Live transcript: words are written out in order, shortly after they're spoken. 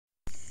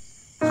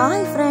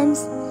Hi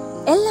friends,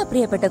 എല്ലാ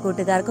പ്രിയപ്പെട്ട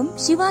കൂട്ടുകാർക്കും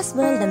ശിവാസ്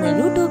വേൾഡ് എന്ന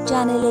യൂട്യൂബ്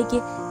ചാനലിലേക്ക്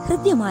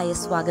ഹൃദ്യമായ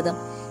സ്വാഗതം.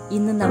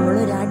 ഇന്ന് നമ്മൾ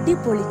ഒരു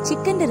അടിപൊളി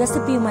ചിക്കന്റെ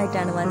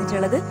റെസിപ്പിയുമായിട്ടാണ്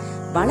വന്നിട്ടുള്ളത്.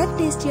 വളരെ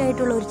ടേസ്റ്റി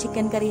ആയിട്ടുള്ള ഒരു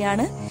ചിക്കൻ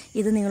കറിയാണ്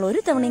ഇത്. നിങ്ങൾ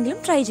ഒരു തവണയെങ്കിലും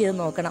ട്രൈ ചെയ്ത്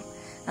നോക്കണം.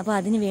 അപ്പോൾ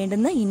അതിന്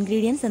വേണ്ടുന്ന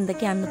ഇൻഗ്രീഡിയൻസ്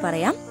എന്തൊക്കെയാണെന്ന്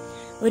പറയാം.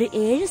 ഒരു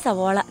 7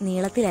 സവാള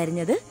നീളത്തിൽ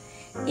അരിഞ്ഞത്,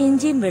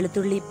 ഇഞ്ചിയും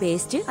വെളുത്തുള്ളി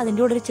പേസ്റ്റ്, അതിൻ്റെ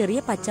കൂടെ ഒരു ചെറിയ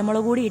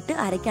പച്ചമുളക് കൂടി ഇട്ട്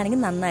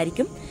അരയ്ക്കുകയാണെങ്കിൽ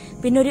നന്നായിരിക്കും.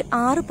 പിന്നെ ഒരു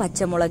 6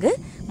 പച്ചമുളക്,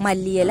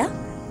 മല്ലിയില,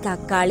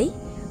 തക്കാളി,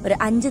 ഒരു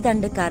 5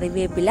 തണ്ട്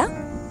കറിവേപ്പില,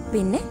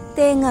 പിന്നെ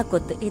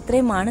തേങ്ങാക്കൊത്ത്.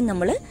 ഇത്രയുമാണ്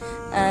നമ്മൾ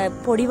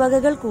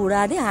പൊടിവകകൾ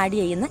കൂടാതെ ആഡ്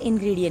ചെയ്യുന്ന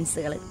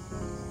ഇൻഗ്രീഡിയൻസുകൾ.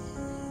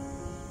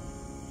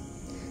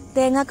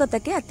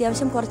 തേങ്ങാക്കൊത്തൊക്കെ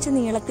അത്യാവശ്യം കുറച്ച്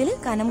നീളത്തിൽ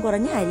കനം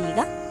കുറഞ്ഞ് അരിയുക.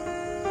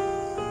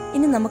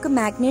 ഇനി നമുക്ക്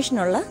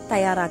മാഗ്നേഷനുള്ള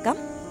തയ്യാറാക്കാം.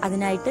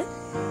 അതിനായിട്ട്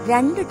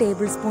 2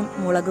 ടേബിൾ സ്പൂൺ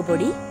മുളക്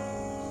പൊടി,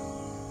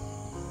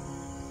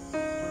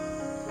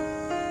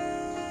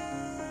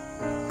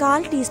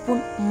 1/4 ടീസ്പൂൺ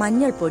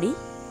മഞ്ഞൾപ്പൊടി,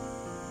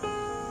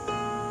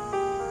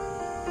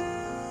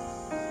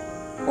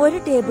 1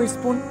 ടേബിൾ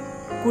സ്പൂൺ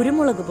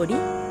കുരുമുളക് പൊടി,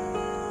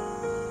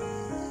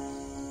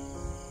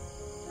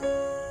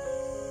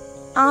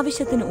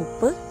 ആവശ്യത്തിന്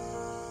ഉപ്പ്,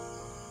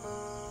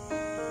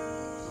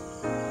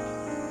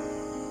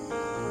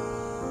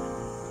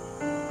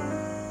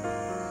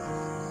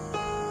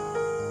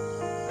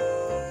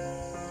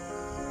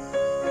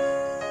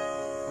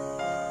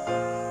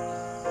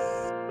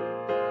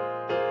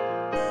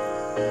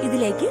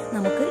 ഇതിലേക്ക്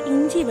നമുക്ക്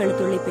ഇഞ്ചി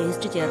വെളുത്തുള്ളി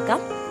പേസ്റ്റ്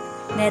ചേർക്കാം.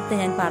 നേരത്തെ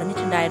ഞാൻ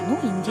പറഞ്ഞിട്ടുണ്ടായിരുന്നു,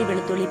 ഇഞ്ചി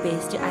വെളുത്തുള്ളി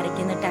പേസ്റ്റ്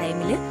അരയ്ക്കുന്ന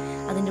ടൈമിൽ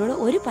അതിൻ്റെ കൂടെ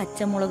ഒരു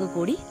പച്ചമുളക്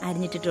കൂടി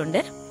അരിഞ്ഞിട്ടിട്ടുണ്ട്.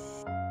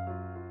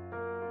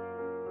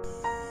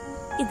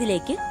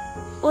 ഇതിലേക്ക്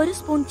 1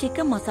 സ്പൂൺ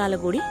ചിക്കൻ മസാല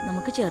കൂടി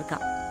നമുക്ക്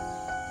ചേർക്കാം.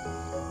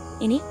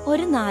 ഇനി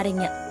ഒരു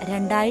നാരങ്ങ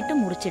 2ആയിട്ട്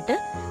മുറിച്ചിട്ട്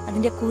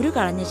അതിന്റെ കുരു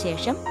കളഞ്ഞ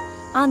ശേഷം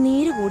ആ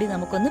നീര് കൂടി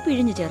നമുക്കൊന്ന്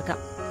പിഴിഞ്ഞു ചേർക്കാം.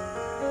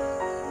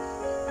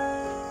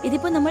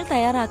 ഇതിപ്പോ നമ്മൾ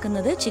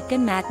തയ്യാറാക്കുന്നത്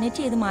ചിക്കൻ മാഗ്നേറ്റ്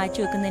ചെയ്ത് മാറ്റി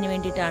വെക്കുന്നതിന്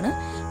വേണ്ടിയിട്ടാണ്.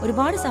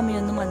 ഒരുപാട്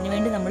സമയമൊന്നും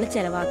അതിനുവേണ്ടി നമ്മൾ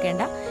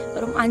ചെലവാക്കേണ്ട.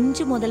 വെറും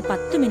 5 മുതൽ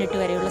 10 മിനിറ്റ്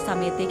വരെയുള്ള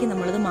സമയത്തേക്ക്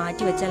നമ്മളിത്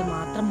മാറ്റി വെച്ചാൽ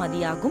മാത്രം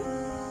മതിയാകും.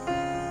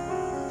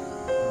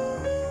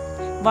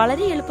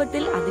 വളരെ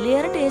എളുപ്പത്തിൽ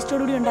അതിലേറെ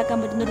ടേസ്റ്റോടുകൂടി ഉണ്ടാക്കാൻ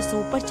പറ്റുന്ന ഒരു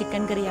സൂപ്പർ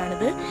ചിക്കൻ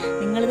കറിയാണിത്.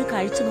 നിങ്ങളിത്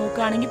കഴിച്ചു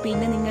നോക്കുകയാണെങ്കിൽ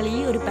പിന്നെ നിങ്ങൾ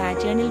ഈ ഒരു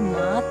പാറ്റേണിൽ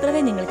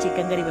മാത്രമേ നിങ്ങൾ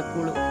ചിക്കൻ കറി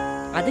വെക്കുള്ളൂ.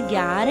 അത്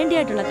ഗ്യാരണ്ടി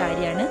ആയിട്ടുള്ള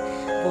കാര്യമാണ്.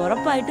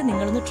 ഉറപ്പായിട്ട്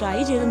നിങ്ങളൊന്ന് ട്രൈ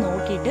ചെയ്ത്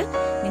നോക്കിയിട്ട്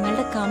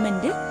നിങ്ങളുടെ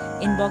കമന്റ്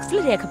ഇൻബോക്സിൽ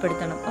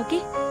രേഖപ്പെടുത്തണം. ഓക്കെ,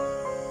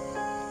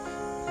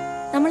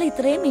 നമ്മൾ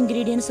ഇത്രയും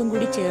ഇൻഗ്രീഡിയൻസും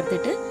കൂടി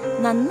ചേർത്തിട്ട്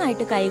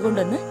നന്നായിട്ട്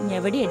കൈകൊണ്ടൊന്ന്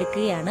ഞെവടി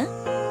എടുക്കുകയാണ്.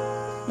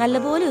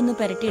 നല്ലപോലെ ഒന്ന്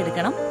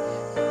പുരട്ടിയെടുക്കണം.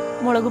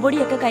 മുളക്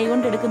പൊടിയൊക്കെ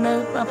കൈകൊണ്ട് എടുക്കുന്ന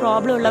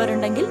പ്രോബ്ലം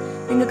ഉള്ളവരുണ്ടെങ്കിൽ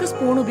നിങ്ങൾക്ക്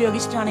സ്പൂൺ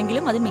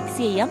ഉപയോഗിച്ചിട്ടാണെങ്കിലും അത് മിക്സ്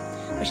ചെയ്യാം.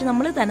 പക്ഷെ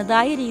നമ്മൾ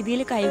തനതായ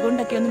രീതിയിൽ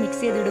കൈകൊണ്ടൊക്കെ ഒന്ന്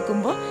മിക്സ്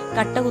ചെയ്തെടുക്കുമ്പോൾ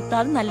കട്ട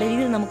കുത്താതെ നല്ല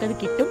രീതിയിൽ നമുക്കത്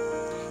കിട്ടും.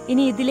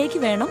 ഇനി ഇതിലേക്ക്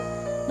വേണം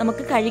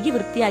നമുക്ക് കഴുകി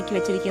വൃത്തിയാക്കി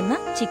വെച്ചിരിക്കുന്ന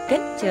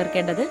ചിക്കൻ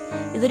ചേർക്കേണ്ടത്.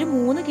 ഇതൊരു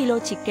 3 കിലോ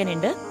ചിക്കൻ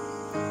ഉണ്ട്.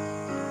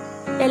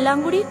 എല്ലാം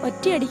കൂടി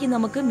ഒറ്റയടിക്ക്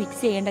നമുക്ക്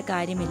മിക്സ് ചെയ്യേണ്ട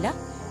കാര്യമില്ല.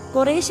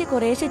 കുറേശ്ശെ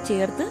കുറേശ്ശെ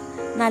ചേർത്ത്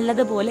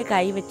നല്ലതുപോലെ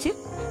കൈവച്ച്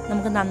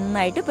നമുക്ക്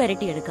നന്നായിട്ട്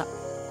പുരട്ടിയെടുക്കാം.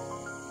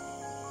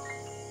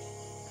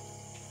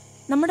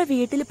 നമ്മുടെ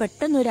വീട്ടിൽ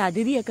പെട്ടെന്ന് ഒരു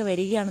അതിഥിയൊക്കെ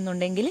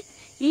വരികയാണെന്നുണ്ടെങ്കിൽ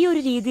ഈ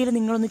ഒരു രീതിയിൽ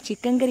നിങ്ങളൊന്ന്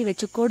ചിക്കൻ കറി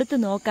വെച്ച് കൊടുത്തു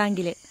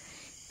നോക്കാമെങ്കിൽ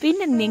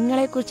പിന്നെ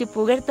നിങ്ങളെക്കുറിച്ച്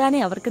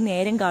പുകഴ്ത്താനേ അവർക്ക്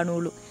നേരം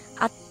കാണുള്ളൂ.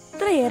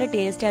 അത്രയേറെ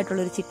ടേസ്റ്റ്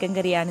ആയിട്ടുള്ള ഒരു ചിക്കൻ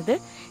കറിയാണിത്.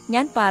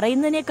 ഞാൻ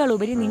പറയുന്നതിനേക്കാൾ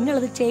ഉപരി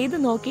നിങ്ങളത് ചെയ്ത്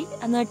നോക്കി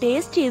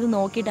ടേസ്റ്റ് ചെയ്ത്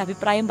നോക്കിയിട്ട്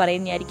അഭിപ്രായം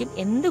പറയുന്നതായിരിക്കും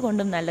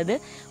എന്തുകൊണ്ടും നല്ലത്.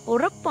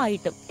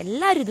 ഉറപ്പായിട്ടും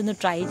എല്ലാവരും ഇതൊന്ന്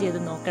ട്രൈ ചെയ്ത്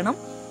നോക്കണം.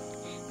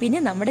 പിന്നെ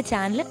നമ്മുടെ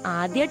ചാനൽ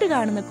ആദ്യമായിട്ട്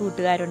കാണുന്ന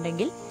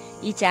കൂട്ടുകാരുണ്ടെങ്കിൽ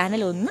ഈ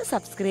ചാനൽ ഒന്ന്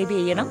സബ്സ്ക്രൈബ്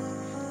ചെയ്യണം.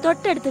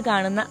 തൊട്ടടുത്ത്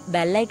കാണുന്ന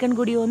ബെല്ലൈക്കൺ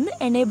കൂടി ഒന്ന്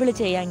എനേബിൾ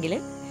ചെയ്യാമെങ്കിൽ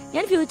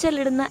ഞാൻ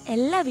ഫ്യൂച്ചറിലിടുന്ന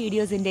എല്ലാ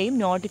വീഡിയോസിന്റെയും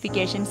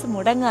നോട്ടിഫിക്കേഷൻസ്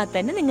മുടങ്ങാതെ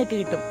തന്നെ നിങ്ങൾക്ക്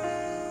കിട്ടും.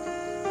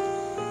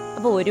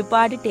 അപ്പോൾ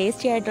ഒരുപാട്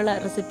ടേസ്റ്റി ആയിട്ടുള്ള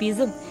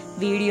റെസിപ്പീസും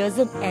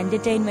വീഡിയോസും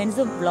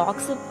എന്റർടൈൻമെന്റ്സും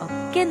വ്ളോഗ്സും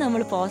ഒക്കെ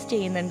നമ്മൾ പോസ്റ്റ്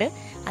ചെയ്യുന്നുണ്ട്.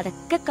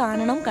 അതൊക്കെ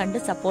കാണണം, കണ്ട്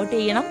സപ്പോർട്ട്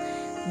ചെയ്യണം.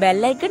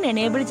 ബെല്ലൈക്കൺ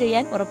എനേബിൾ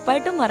ചെയ്യാൻ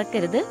ഉറപ്പായിട്ടും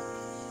മറക്കരുത്.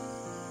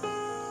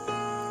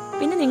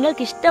 പിന്നെ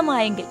നിങ്ങൾക്ക്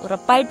ഇഷ്ടമായെങ്കിൽ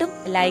ഉറപ്പായിട്ടും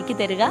ലൈക്ക്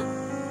തരിക,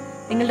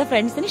 നിങ്ങളുടെ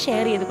ഫ്രണ്ട്സിന്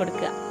ഷെയർ ചെയ്ത്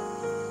കൊടുക്കുക.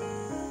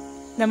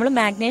 നമ്മൾ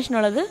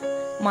മാഗ്നേഷനുള്ളത്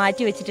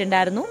മാറ്റി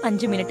വെച്ചിട്ടുണ്ടായിരുന്നു.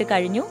 5 മിനിറ്റ്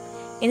കഴിഞ്ഞു.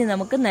 ഇനി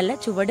നമുക്ക് നല്ല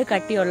ചുവട്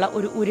കട്ടിയുള്ള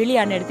ഒരു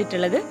ഉരുളിയാണ്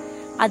എടുത്തിട്ടുള്ളത്.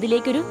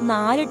 അതിലേക്കൊരു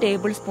 4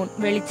 ടേബിൾ സ്പൂൺ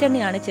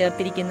വെളിച്ചെണ്ണയാണ്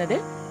ചേർത്തിരിക്കുന്നത്.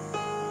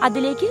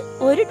 അതിലേക്ക്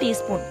 1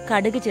 ടീസ്പൂൺ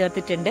കടുക്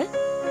ചേർത്തിട്ടുണ്ട്.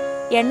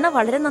 എണ്ണ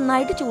വളരെ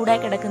നന്നായിട്ട് ചൂടായി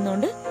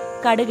കിടക്കുന്നതുകൊണ്ട്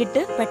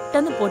കടുകിട്ട്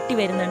പെട്ടെന്ന് പൊട്ടി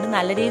വരുന്നുണ്ട്.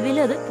 നല്ല രീതിയിൽ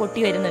അത്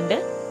പൊട്ടി വരുന്നുണ്ട്.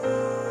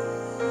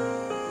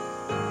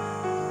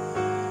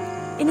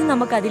 ഇനി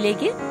നമുക്ക്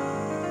അതിലേക്ക്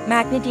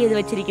മാഗ്നേറ്റ് ചെയ്ത്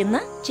വെച്ചിരിക്കുന്ന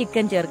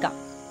ചിക്കൻ ചേർക്കാം.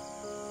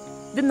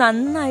 ഇത്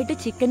നന്നായിട്ട്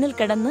ചിക്കനിൽ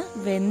കിടന്ന്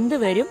വെന്ത്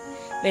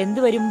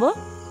വരുമ്പോൾ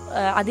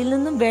അതിൽ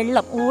നിന്നും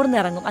വെള്ളം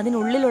ഊർന്നിറങ്ങും.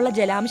 അതിനുള്ളിലുള്ള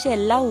ജലാംശം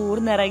എല്ലാം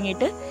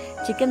ഊർന്നിറങ്ങിയിട്ട്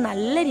ചിക്കൻ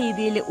നല്ല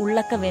രീതിയിൽ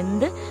ഉള്ളൊക്കെ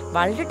വെന്ത്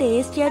വളരെ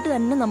ടേസ്റ്റി ആയിട്ട്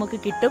തന്നെ നമുക്ക്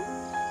കിട്ടും.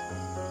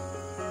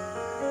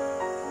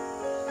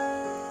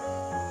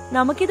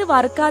 നമുക്കിത്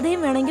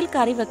വറുക്കാതെയും വേണമെങ്കിൽ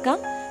കറി വെക്കാം.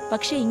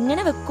 പക്ഷെ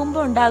ഇങ്ങനെ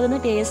വെക്കുമ്പോൾ ഉണ്ടാകുന്ന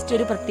ടേസ്റ്റ്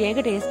ഒരു പ്രത്യേക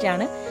ടേസ്റ്റ്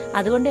ആണ്.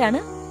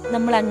 അതുകൊണ്ടാണ്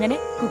നമ്മൾ അങ്ങനെ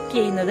കുക്ക്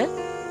ചെയ്യുന്നത്.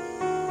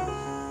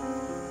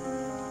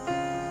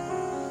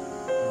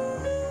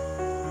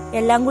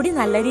 എല്ലാം കൂടി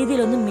നല്ല രീതിയിൽ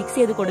ഒന്ന് മിക്സ്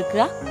ചെയ്ത്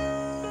കൊടുക്കുക.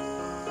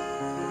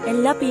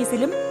 എല്ലാ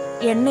പീസിലും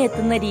എണ്ണ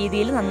എത്തുന്ന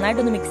രീതിയിൽ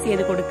നന്നായിട്ടൊന്ന് മിക്സ്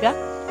ചെയ്ത് കൊടുക്കുക.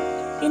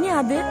 ഇനി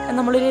അത്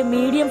നമ്മളൊരു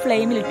മീഡിയം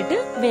ഫ്ലെയിമിൽ ഇട്ടിട്ട്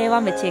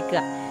വേവാൻ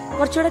വെച്ചേക്കുക.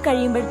 കുറച്ചുകൂടെ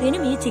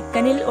കഴിയുമ്പോഴത്തേനും ഈ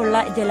ചിക്കനിൽ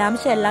ഉള്ള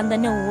ജലാംശം എല്ലാം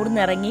തന്നെ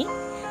ഊർന്നിറങ്ങി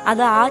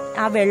അത്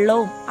ആ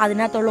വെള്ളവും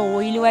അതിനകത്തുള്ള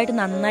ഓയിലുമായിട്ട്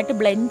നന്നായിട്ട്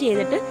ബ്ലെൻഡ്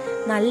ചെയ്തിട്ട്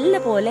നല്ല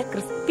പോലെ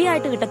ക്രിസ്പി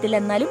ആയിട്ട് കിട്ടത്തില്ല,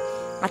 എന്നാലും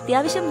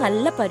അത്യാവശ്യം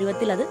നല്ല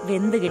പരുവത്തിൽ അത്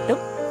വെന്ത് കിട്ടും.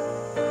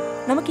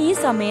 നമുക്ക് ഈ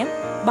സമയം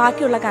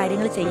ബാക്കിയുള്ള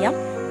കാര്യങ്ങൾ ചെയ്യാം.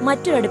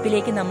 മറ്റൊരു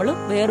അടുപ്പിലേക്ക് നമ്മൾ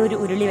വേറൊരു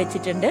ഉരുളി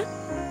വെച്ചിട്ടുണ്ട്.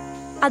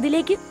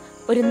 അതിലേക്ക്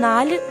ഒരു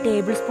 4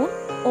 ടേബിൾ സ്പൂൺ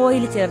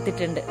ഓയിൽ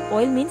ചേർത്തിട്ടുണ്ട്.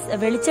 ഓയിൽ മീൻസ്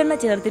വെളിച്ചെണ്ണ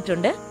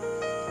ചേർത്തിട്ടുണ്ട്.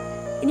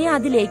 ഇനി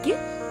അതിലേക്ക്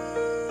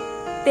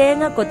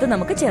തേങ്ങാക്കൊത്ത്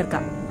നമുക്ക്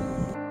ചേർക്കാം.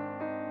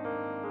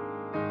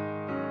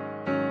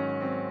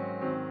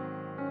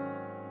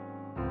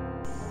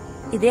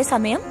 ഇതേ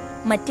സമയം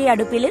മറ്റേ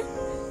അടുപ്പിൽ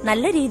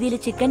നല്ല രീതിയിൽ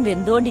ചിക്കൻ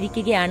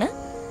വെന്തുകൊണ്ടിരിക്കുകയാണ്.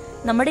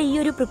 നമ്മുടെ ഈ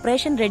ഒരു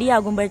പ്രിപ്പറേഷൻ റെഡി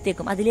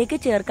ആകുമ്പോഴത്തേക്കും അതിലേക്ക്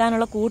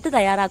ചേർക്കാനുള്ള കൂട്ട്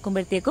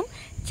തയ്യാറാക്കുമ്പോഴത്തേക്കും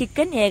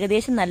ചിക്കൻ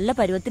ഏകദേശം നല്ല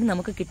പരുവത്തിൽ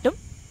നമുക്ക് കിട്ടും.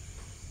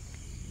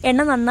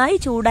 എണ്ണ നന്നായി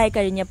ചൂടായി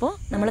കഴിഞ്ഞപ്പോൾ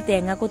നമ്മൾ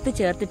തേങ്ങാക്കൊത്ത്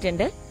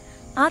ചേർത്തിട്ടുണ്ട്.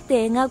 ആ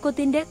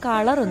തേങ്ങാക്കൊത്തിന്റെ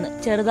കളർ ഒന്ന്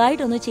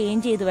ചെറുതായിട്ടൊന്ന്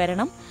ചേഞ്ച് ചെയ്ത്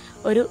വരണം.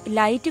 ഒരു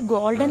ലൈറ്റ്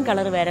ഗോൾഡൻ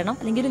കളർ വരണം,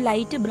 അല്ലെങ്കിൽ ഒരു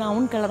ലൈറ്റ്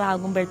ബ്രൗൺ കളർ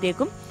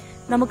ആകുമ്പോഴത്തേക്കും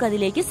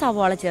നമുക്കതിലേക്ക്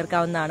സവാള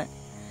ചേർക്കാവുന്നതാണ്.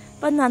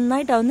 അപ്പൊ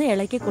നന്നായിട്ട് ഒന്ന്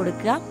ഇളക്കി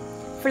കൊടുക്കുക.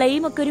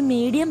 ഫ്ലെയിം ഒക്കെ ഒരു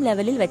മീഡിയം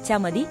ലെവലിൽ വെച്ചാൽ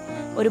മതി.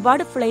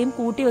 ഒരുപാട് ഫ്ലെയിം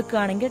കൂട്ടി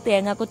വെക്കുകയാണെങ്കിൽ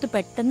തേങ്ങാക്കൊത്ത്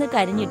പെട്ടെന്ന്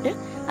കരിഞ്ഞിട്ട്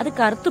അത്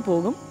കറുത്തു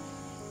പോകും.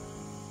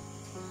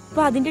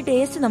 അപ്പൊ അതിന്റെ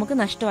ടേസ്റ്റ് നമുക്ക്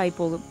നഷ്ടമായി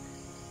പോകും.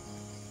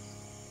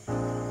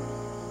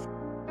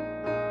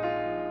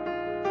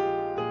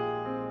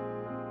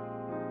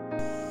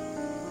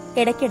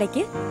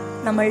 ഇടയ്ക്കിടയ്ക്ക്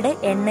നമ്മളുടെ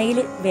എണ്ണയിൽ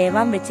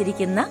വേവാൻ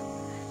വെച്ചിരിക്കുന്ന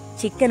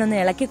ചിക്കൻ ഒന്ന്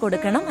ഇളക്കി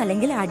കൊടുക്കണം,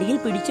 അല്ലെങ്കിൽ അടിയിൽ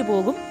പിടിച്ചു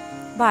പോകും.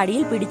 അപ്പൊ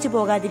അടിയിൽ പിടിച്ചു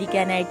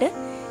പോകാതിരിക്കാനായിട്ട്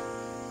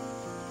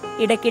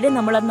ഇടയ്ക്കിടെ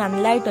നമ്മൾ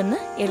നന്നായിട്ടൊന്ന്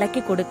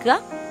ഇളക്കി കൊടുക്കുക.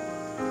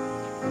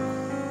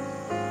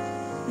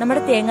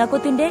 നമ്മുടെ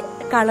തേങ്ങാക്കൊത്തിന്റെ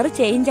കളർ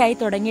ചേഞ്ച് ആയി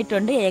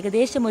തുടങ്ങിയിട്ടുണ്ട്.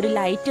 ഏകദേശം ഒരു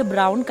ലൈറ്റ്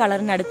ബ്രൗൺ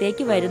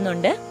കളറിനടുത്തേക്ക്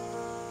വരുന്നുണ്ട്.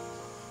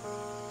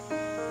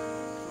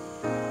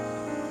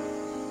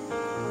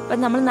 അപ്പൊ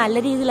നമ്മൾ നല്ല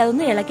രീതിയിൽ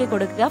അതൊന്ന് ഇളക്കി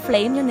കൊടുക്കുക.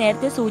 ഫ്ലെയിം ഞാൻ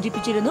നേരത്തെ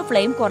സൂചിപ്പിച്ചിരുന്നു,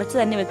 ഫ്ലെയിം കുറച്ച്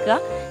തന്നെ വെക്കുക.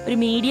 ഒരു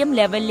മീഡിയം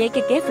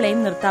ലെവലിലേക്കൊക്കെ ഫ്ലെയിം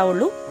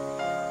നിർത്താവുള്ളൂ.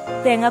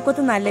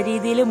 തേങ്ങാക്കൊത്ത് നല്ല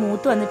രീതിയിൽ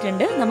മൂത്ത്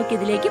വന്നിട്ടുണ്ട്.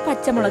 നമുക്കിതിലേക്ക്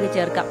പച്ചമുളക്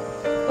ചേർക്കാം.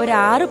 ഒരു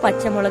 6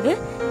 പച്ചമുളക്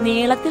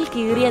നീളത്തിൽ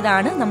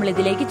കീറിയതാണ് നമ്മൾ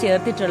ഇതിലേക്ക്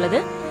ചേർത്തിട്ടുള്ളത്.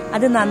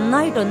 അത്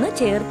നന്നായിട്ടൊന്ന്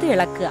ചേർത്ത്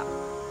ഇളക്കുക.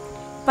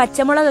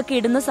 പച്ചമുളകൊക്കെ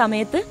ഇടുന്ന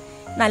സമയത്ത്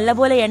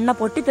നല്ലപോലെ എണ്ണ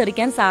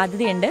പൊട്ടിത്തെറിക്കാൻ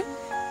സാധ്യതയുണ്ട്.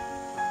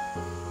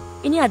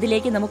 ഇനി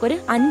അതിലേക്ക് നമുക്കൊരു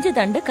 5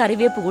 തണ്ട്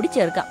കറിവേപ്പ് കൂടി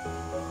ചേർക്കാം.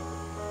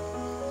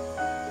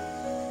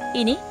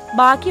 ഇനി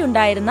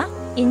ബാക്കിയുണ്ടായിരുന്ന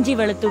ഇഞ്ചി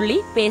വെളുത്തുള്ളി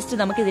പേസ്റ്റ്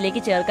നമുക്ക്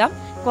ഇതിലേക്ക് ചേർക്കാം.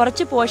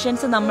 കുറച്ച്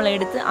പോർഷൻസ് നമ്മൾ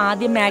എടുത്ത്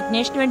ആദ്യം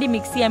മാഗ്നേഷന് വേണ്ടി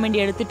മിക്സ് ചെയ്യാൻ വേണ്ടി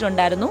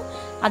എടുത്തിട്ടുണ്ടായിരുന്നു.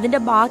 അതിന്റെ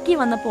ബാക്കി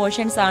വന്ന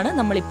പോർഷൻസ് ആണ്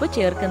നമ്മളിപ്പോൾ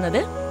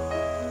ചേർക്കുന്നത്.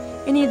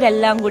 ഇനി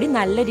ഇതെല്ലാം കൂടി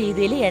നല്ല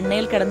രീതിയിൽ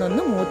എണ്ണയിൽ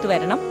കിടന്നൊന്ന് മൂത്ത്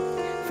വരണം.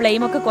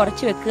 ഫ്ലെയിം ഒക്കെ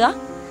കുറച്ച് വെക്കുക.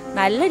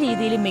 നല്ല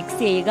രീതിയിൽ മിക്സ്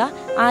ചെയ്യുക.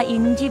 ആ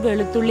ഇഞ്ചി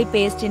വെളുത്തുള്ളി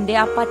പേസ്റ്റിന്റെ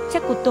ആ പച്ച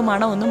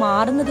കുത്തുമണം ഒന്ന്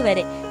മാറുന്നത്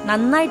വരെ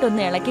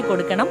നന്നായിട്ടൊന്ന് ഇളക്കി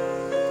കൊടുക്കണം.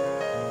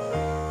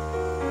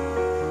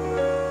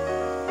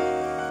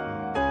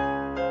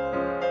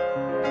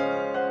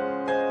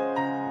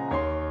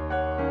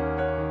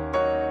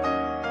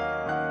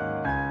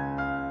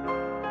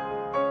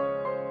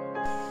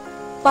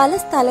 പല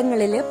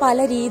സ്ഥലങ്ങളിൽ പല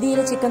രീതിയിൽ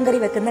ചിക്കൻ കറി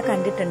വെക്കുന്ന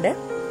കണ്ടിട്ടുണ്ട്.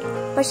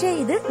 പക്ഷെ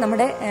ഇത്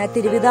നമ്മുടെ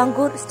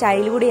തിരുവിതാംകൂർ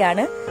സ്റ്റൈൽ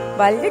കൂടിയാണ്.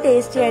 വളരെ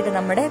ടേസ്റ്റി ആയിട്ട്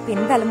നമ്മുടെ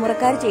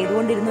പിൻതലമുറക്കാർ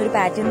ചെയ്തുകൊണ്ടിരുന്ന ഒരു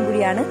പാറ്റേൺ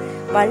കൂടിയാണ്.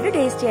 വളരെ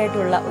ടേസ്റ്റി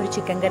ആയിട്ടുള്ള ഒരു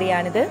ചിക്കൻ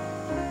കറിയാണിത്.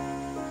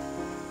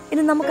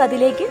 ഇനി നമുക്ക്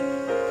അതിലേക്ക്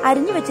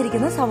അരിഞ്ഞു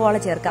വെച്ചിരിക്കുന്ന സവാള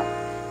ചേർക്കാം.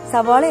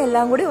 സവാള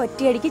എല്ലാം കൂടി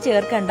ഒറ്റയടിക്ക്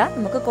ചേർക്കണ്ട,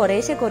 നമുക്ക്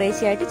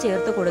കുറേശ്ശെയായിട്ട്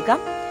ചേർത്ത് കൊടുക്കാം.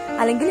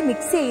 അല്ലെങ്കിൽ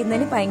മിക്സ്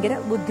ചെയ്യുന്നതിന് ഭയങ്കര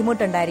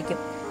ബുദ്ധിമുട്ടുണ്ടായിരിക്കും.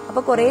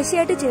 അപ്പൊ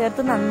കുറേശ്ശെയായിട്ട്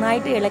ചേർത്ത്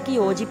നന്നായിട്ട് ഇളക്കി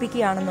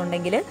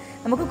യോജിപ്പിക്കുകയാണെന്നുണ്ടെങ്കിൽ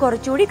നമുക്ക്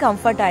കുറച്ചുകൂടി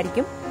കംഫർട്ട്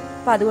ആയിരിക്കും.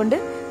 അപ്പൊ അതുകൊണ്ട്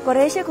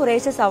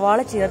കുറേശ്ശെ സവാള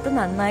ചേർത്ത്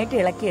നന്നായിട്ട്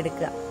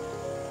ഇളക്കിയെടുക്കുക.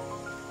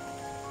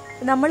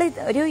 നമ്മൾ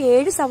ഒരു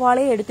 7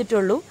 സവാളയെ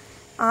എടുത്തിട്ടുള്ളൂ.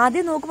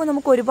 ആദ്യം നോക്കുമ്പോൾ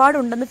നമുക്ക്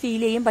ഒരുപാടുണ്ടെന്ന്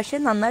ഫീൽ ചെയ്യും. പക്ഷെ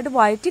നന്നായിട്ട്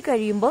വഴറ്റി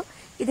കഴിയുമ്പോൾ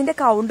ഇതിന്റെ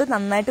കൗണ്ട്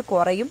നന്നായിട്ട്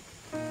കുറയും.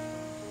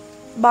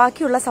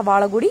 ബാക്കിയുള്ള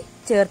സവാള കൂടി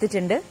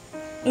ചേർത്തിട്ടുണ്ട്.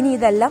 ഇനി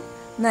ഇതെല്ലാം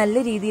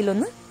നല്ല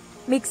രീതിയിലൊന്ന്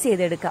മിക്സ്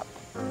ചെയ്തെടുക്കാം.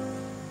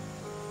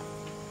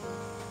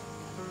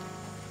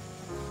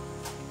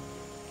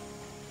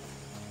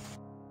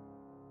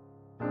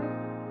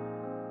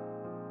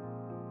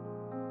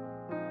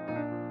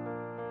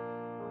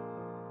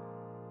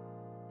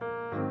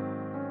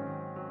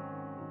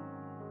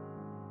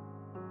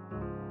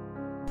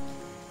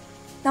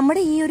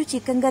 നമ്മുടെ ഈ ഒരു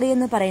ചിക്കൻ കറി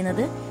എന്ന്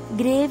പറയുന്നത്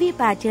ഗ്രേവി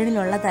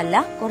പാറ്റേണിലുള്ളതല്ല,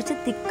 കുറച്ച്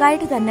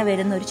തിക്കായിട്ട് തന്നെ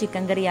വരുന്ന ഒരു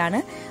ചിക്കൻ കറിയാണ്.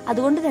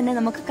 അതുകൊണ്ട് തന്നെ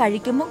നമുക്ക്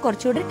കഴിക്കുമ്പോൾ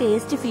കുറച്ചുകൂടി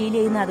ടേസ്റ്റ് ഫീൽ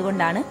ചെയ്യുന്ന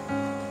അതുകൊണ്ടാണ്.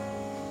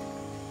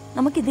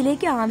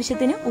 നമുക്കിതിലേക്ക്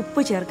ആവശ്യത്തിന്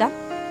ഉപ്പ് ചേർക്കാം.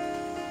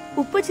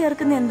 ഉപ്പ്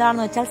ചേർക്കുന്നത്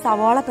എന്താണെന്ന് വെച്ചാൽ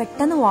സവാള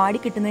പെട്ടെന്ന്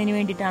വാടി കിട്ടുന്നതിന്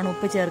വേണ്ടിയിട്ടാണ്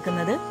ഉപ്പ്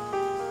ചേർക്കുന്നത്.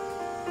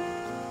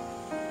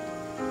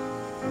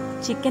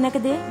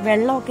 ചിക്കനൊക്കെ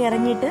വെള്ളമൊക്കെ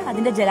ഇറങ്ങിയിട്ട്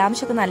അതിന്റെ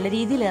ജലാംശമൊക്കെ നല്ല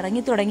രീതിയിൽ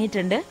ഇറങ്ങി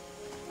തുടങ്ങിയിട്ടുണ്ട്.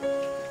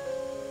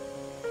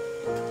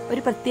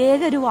 ഒരു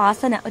പ്രത്യേക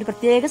വാസന, ഒരു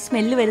പ്രത്യേക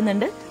സ്മെല്ല്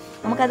വരുന്നുണ്ട്.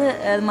 നമുക്കത്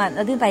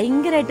അത്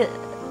ഭയങ്കരമായിട്ട്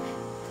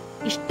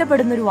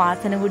ഇഷ്ടപ്പെടുന്നൊരു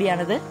വാസന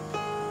കൂടിയാണിത്.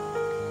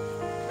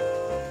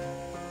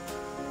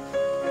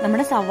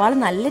 നമ്മുടെ സവാള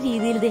നല്ല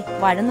രീതിയിൽ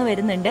വഴന്നു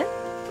വരുന്നുണ്ട്.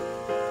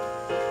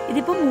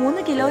 ഇതിപ്പോ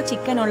 3 കിലോ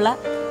ചിക്കനുള്ള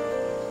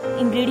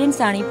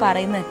ഇൻഗ്രീഡിയൻസ് ആണ് ഈ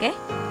പറയുന്നതൊക്കെ.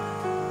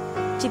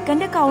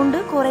 ചിക്കന്റെ കൗണ്ട്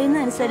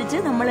കുറയുന്ന അനുസരിച്ച്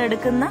നമ്മൾ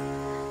എടുക്കുന്ന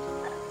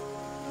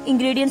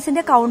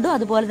ഇൻഗ്രീഡിയൻസിന്റെ കൗണ്ടും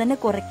അതുപോലെ തന്നെ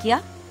കുറയ്ക്കുക.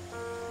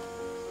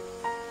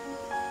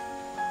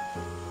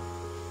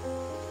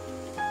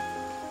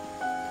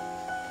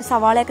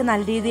 സവാളയൊക്കെ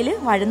നല്ല രീതിയിൽ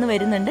വഴന്നു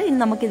വരുന്നുണ്ട്. ഇനി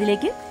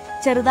നമുക്കിതിലേക്ക്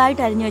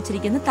ചെറുതായിട്ട് അരിഞ്ഞു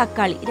വെച്ചിരിക്കുന്ന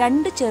തക്കാളി,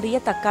 2 ചെറിയ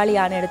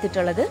തക്കാളിയാണ്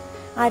എടുത്തിട്ടുള്ളത്.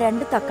 ആ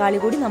 2 തക്കാളി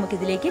കൂടി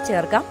നമുക്കിതിലേക്ക്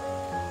ചേർക്കാം.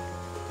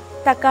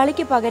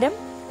 തക്കാളിക്ക് പകരം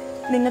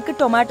നിങ്ങൾക്ക്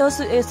ടൊമാറ്റോ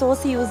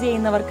സോസ് യൂസ്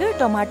ചെയ്യുന്നവർക്ക്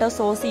ടൊമാറ്റോ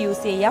സോസ്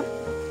യൂസ് ചെയ്യാം.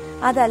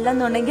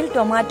 അതല്ലെന്നുണ്ടെങ്കിൽ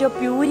ടൊമാറ്റോ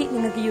പ്യൂരി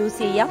നിങ്ങൾക്ക് യൂസ്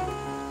ചെയ്യാം.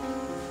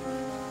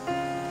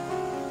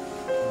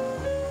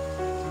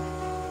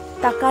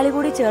 തക്കാളി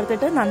കൂടി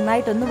ചേർത്തിട്ട്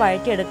നന്നായിട്ടൊന്ന്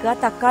വഴറ്റിയെടുക്കുക.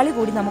 തക്കാളി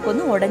കൂടി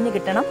നമുക്കൊന്ന് ഉടഞ്ഞു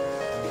കിട്ടണം.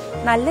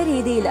 നല്ല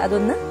രീതിയിൽ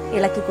അതൊന്ന്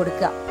ഇളക്കി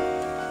കൊടുക്കുക.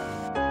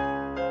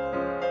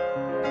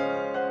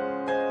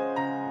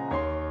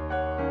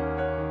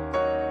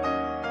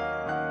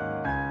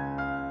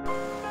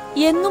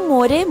 എന്നും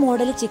ഒരേ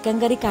മോഡൽ ചിക്കൻ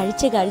കറി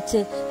കഴിച്ച്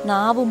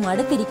നാവും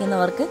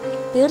മടുത്തിരിക്കുന്നവർക്ക്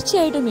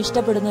തീർച്ചയായിട്ടും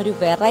ഇഷ്ടപ്പെടുന്ന ഒരു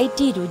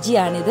വെറൈറ്റി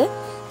രുചിയാണിത്.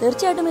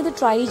 തീർച്ചയായിട്ടും ഇത്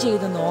ട്രൈ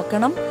ചെയ്ത്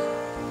നോക്കണം.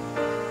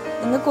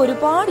 നിങ്ങൾക്ക്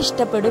ഒരുപാട്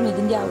ഇഷ്ടപ്പെടും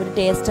ഇതിന്റെ ആ ഒരു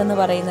ടേസ്റ്റ് എന്ന്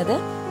പറയുന്നത്.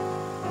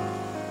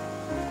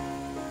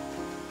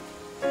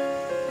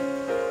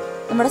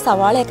 നമ്മുടെ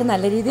സവാളയൊക്കെ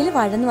നല്ല രീതിയിൽ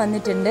വഴന്നു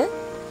വന്നിട്ടുണ്ട്.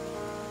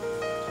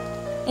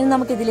 ഇനി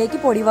നമുക്ക് ഇതിലേക്ക്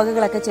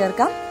പൊടിവകകളൊക്കെ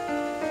ചേർക്കാം.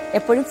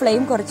 എപ്പോഴും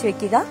ഫ്ലെയിം കുറച്ച്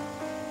വെക്കുക.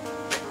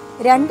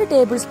 2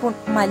 ടേബിൾ സ്പൂൺ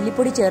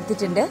മല്ലിപ്പൊടി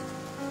ചേർത്തിട്ടുണ്ട്.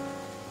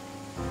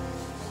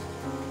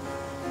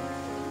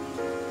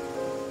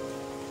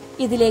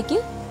 ഇതിലേക്ക്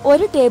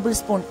 1 ടേബിൾ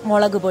സ്പൂൺ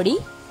മുളക് പൊടി,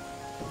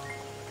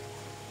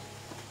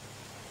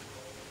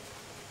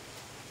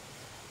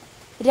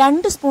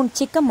 2 സ്പൂൺ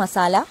ചിക്കൻ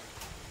മസാല,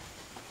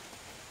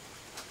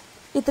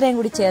 ഇത്രയും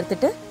കൂടി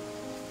ചേർത്തിട്ട്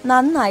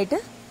നന്നായിട്ട്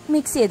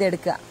മിക്സ്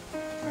ചെയ്തെടുക്കുക.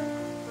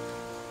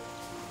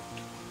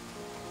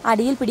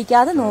 അടിയിൽ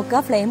പിടിക്കാതെ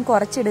നോക്കുക. ഫ്ലെയിം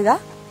കുറച്ചിടുക.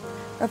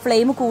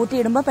 ഫ്ലെയിം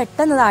കൂട്ടിയിടുമ്പോൾ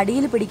പെട്ടെന്ന് അത്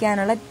അടിയിൽ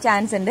പിടിക്കാനുള്ള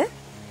ചാൻസ് ഉണ്ട്.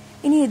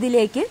 ഇനി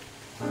ഇതിലേക്ക്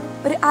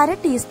ഒരു 1/2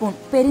 ടീസ്പൂൺ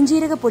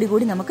പെരിഞ്ജീരകപ്പൊടി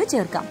കൂടി നമുക്ക്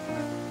ചേർക്കാം.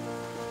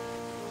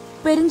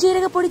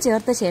 പെരിഞ്ജീരകപ്പൊടി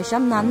ചേർത്ത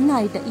ശേഷം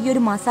നന്നായിട്ട് ഈ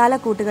ഒരു മസാല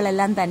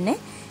കൂട്ടുകളെല്ലാം തന്നെ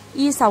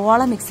ഈ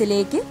സവാള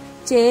മിക്സിലേക്ക്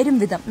ചേരും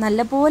വിധം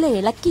നല്ലപോലെ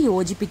ഇളക്കി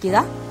യോജിപ്പിക്കുക.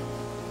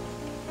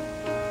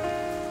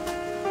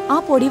 ആ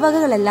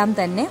പൊടിവകകളെല്ലാം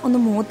തന്നെ ഒന്ന്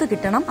മൂത്ത്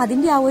കിട്ടണം.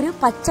 അതിന്റെ ആ ഒരു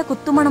പച്ച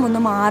കുത്തുമണം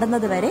ഒന്ന്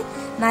മാറുന്നത് വരെ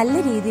നല്ല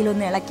രീതിയിൽ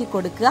ഒന്ന് ഇളക്കി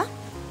കൊടുക്കുക.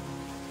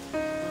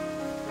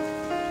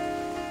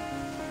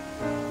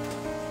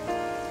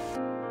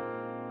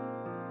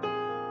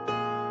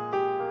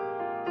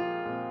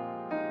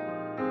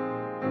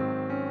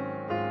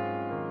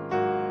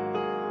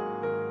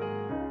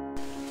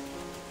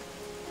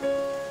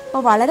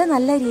 അപ്പോൾ വളരെ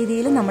നല്ല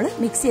രീതിയിൽ നമ്മൾ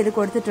മിക്സ് ചെയ്ത്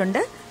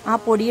കൊടുത്തിട്ടുണ്ട്. ആ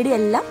പൊടിയുടെ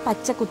എല്ലാം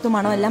പച്ച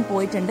കുത്തുമണം എല്ലാം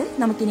പോയിട്ടുണ്ട്.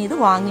 നമുക്കിനി ഇത്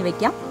വാങ്ങി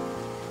വെക്കാം.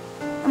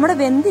 നമ്മുടെ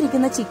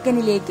വെന്തിരിക്കുന്ന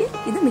ചിക്കനിലേക്ക്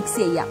ഇത് മിക്സ്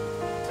ചെയ്യാം.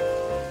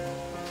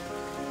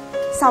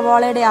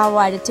 സവാളയുടെ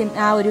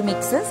ആ ഒരു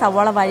മിക്സ്,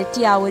 സവാള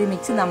വഴറ്റിയ ആ ഒരു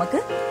മിക്സ് നമുക്ക്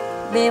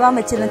വേവാൻ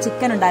വെച്ചിരുന്ന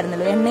ചിക്കൻ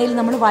ഉണ്ടായിരുന്നല്ലോ, എണ്ണയിൽ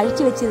നമ്മൾ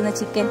വഴറ്റി വെച്ചിരുന്ന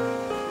ചിക്കൻ,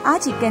 ആ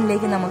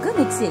ചിക്കനിലേക്ക് നമുക്ക്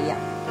മിക്സ്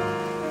ചെയ്യാം.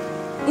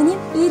 ഇനി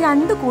ഈ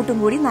 2 കൂട്ടും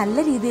കൂടി നല്ല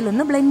രീതിയിൽ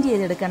ഒന്ന് ബ്ലെൻഡ്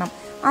ചെയ്തെടുക്കണം.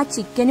 ആ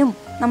ചിക്കനും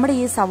നമ്മുടെ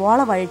ഈ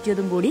സവാള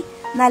വഴറ്റിയതും കൂടി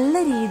നല്ല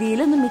രീതിയിൽ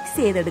ഒന്ന് മിക്സ്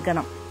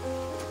ചെയ്തെടുക്കണം.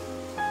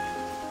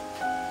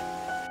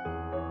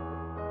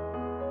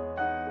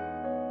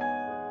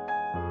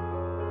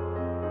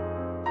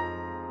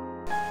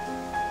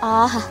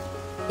 ആഹാ,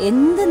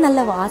 എന്ത് നല്ല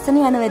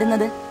വാസനയാണ്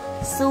വരുന്നത്.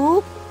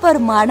 സൂപ്പർ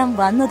മണം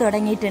വന്നു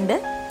തുടങ്ങിയിട്ടുണ്ട്.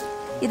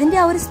 ഇതിന്റെ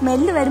ആ ഒരു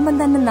സ്മെല്ല് വരുമ്പം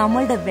തന്നെ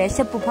നമ്മളുടെ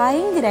വിശപ്പ്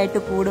ഭയങ്കരമായിട്ട്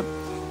കൂടും.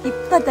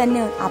 ഇപ്പൊ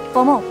തന്നെ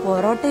അപ്പമോ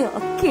പൊറോട്ടയോ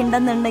ഒക്കെ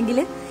ഉണ്ടെന്നുണ്ടെങ്കിൽ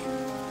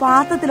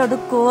പാത്രത്തിലോട്ട്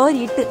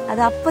കോരിയിട്ട്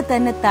അത് അപ്പൊ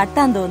തന്നെ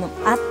തട്ടാൻ തോന്നും.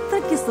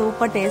 അത്രയ്ക്ക്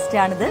സൂപ്പർ ടേസ്റ്റ്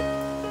ആണിത്.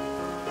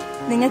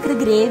 നിങ്ങൾക്ക്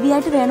ഗ്രേവി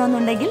ആയിട്ട്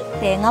വേണമെന്നുണ്ടെങ്കിൽ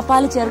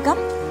തേങ്ങാപ്പാൽ ചേർക്കാം.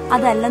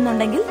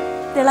 അതല്ലെന്നുണ്ടെങ്കിൽ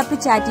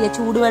തിളപ്പിച്ചാറ്റിയ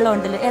ചൂടുവെള്ളം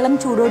ഉണ്ടല്ലോ, ഇളം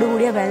ചൂടോട്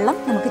കൂടിയ വെള്ളം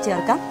നമുക്ക്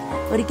ചേർക്കാം.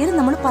 ഒരിക്കലും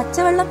നമ്മൾ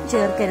പച്ചവെള്ളം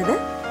ചേർക്കരുത്.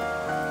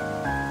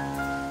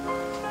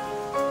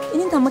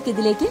 ഇനി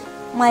നമുക്കിതിലേക്ക്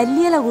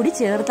മല്ലിയില കൂടി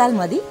ചേർത്താൽ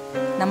മതി.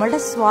 നമ്മളുടെ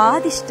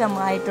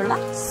സ്വാദിഷ്ടമായിട്ടുള്ള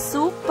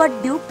സൂപ്പർ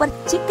ഡ്യൂപ്പർ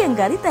ചിക്കൻ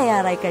കറി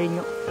തയ്യാറായി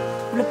കഴിഞ്ഞു.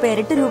 നമ്മൾ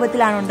പെരട്ട്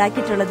രൂപത്തിലാണ്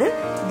ഉണ്ടാക്കിയിട്ടുള്ളത്,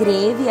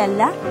 ഗ്രേവി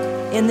അല്ല.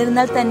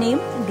 എന്നിരുന്നാൽ തന്നെയും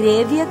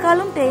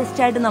ഗ്രേവിയേക്കാളും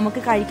ടേസ്റ്റ് ആയിട്ട്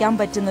നമുക്ക് കഴിക്കാൻ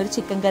പറ്റുന്ന ഒരു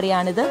ചിക്കൻ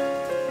കറിയാണിത്.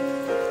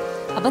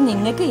 അപ്പൊ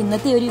നിങ്ങൾക്ക്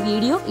ഇന്നത്തെ ഒരു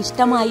വീഡിയോ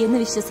ഇഷ്ടമായി എന്ന്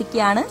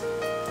വിശ്വസിക്കുകയാണ്.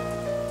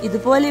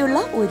 ഇതുപോലെയുള്ള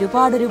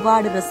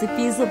ഒരുപാട്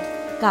റെസിപ്പീസും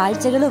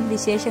കാഴ്ചകളും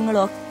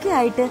വിശേഷങ്ങളും ഒക്കെ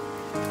ആയിട്ട്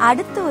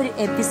അടുത്ത ഒരു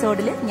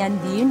എപ്പിസോഡിൽ ഞാൻ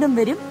വീണ്ടും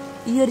വരും.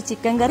 ഈ ഒരു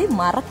ചിക്കൻ കറി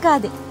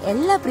മറക്കാതെ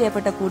എല്ലാ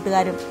പ്രിയപ്പെട്ട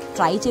കൂട്ടുകാരും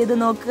ട്രൈ ചെയ്ത്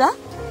നോക്കുക.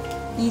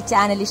 ഈ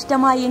ചാനൽ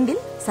ഇഷ്ടമായെങ്കിൽ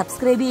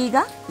സബ്സ്ക്രൈബ് ചെയ്യുക,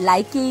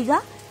 ലൈക്ക് ചെയ്യുക,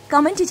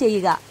 കമന്റ്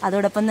ചെയ്യുക.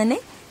 അതോടൊപ്പം തന്നെ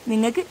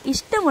നിങ്ങൾക്ക്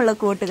ഇഷ്ടമുള്ള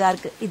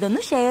കൂട്ടുകാർക്ക്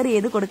ഇതൊന്ന് ഷെയർ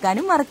ചെയ്ത്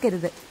കൊടുക്കാനും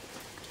മറക്കരുത്.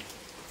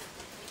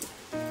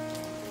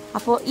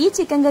 അപ്പോൾ ഈ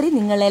ചിക്കൻ കറി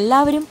നിങ്ങൾ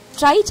എല്ലാവരും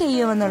ട്രൈ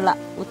ചെയ്യുമെന്നുള്ള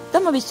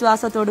ഉത്തമ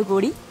വിശ്വാസത്തോടു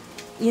കൂടി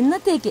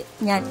ഇന്നത്തേക്ക്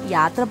ഞാൻ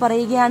യാത്ര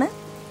പറയുകയാണ്.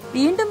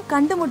 വീണ്ടും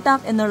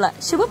കണ്ടുമുട്ടാം എന്നുള്ള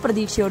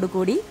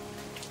ശുഭപ്രതീക്ഷയോടുകൂടി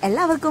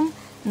എല്ലാവർക്കും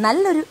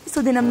നല്ലൊരു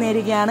സുദിനം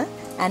നേരുകയാണ്.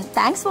 And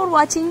thanks for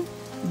watching.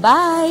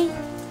 By.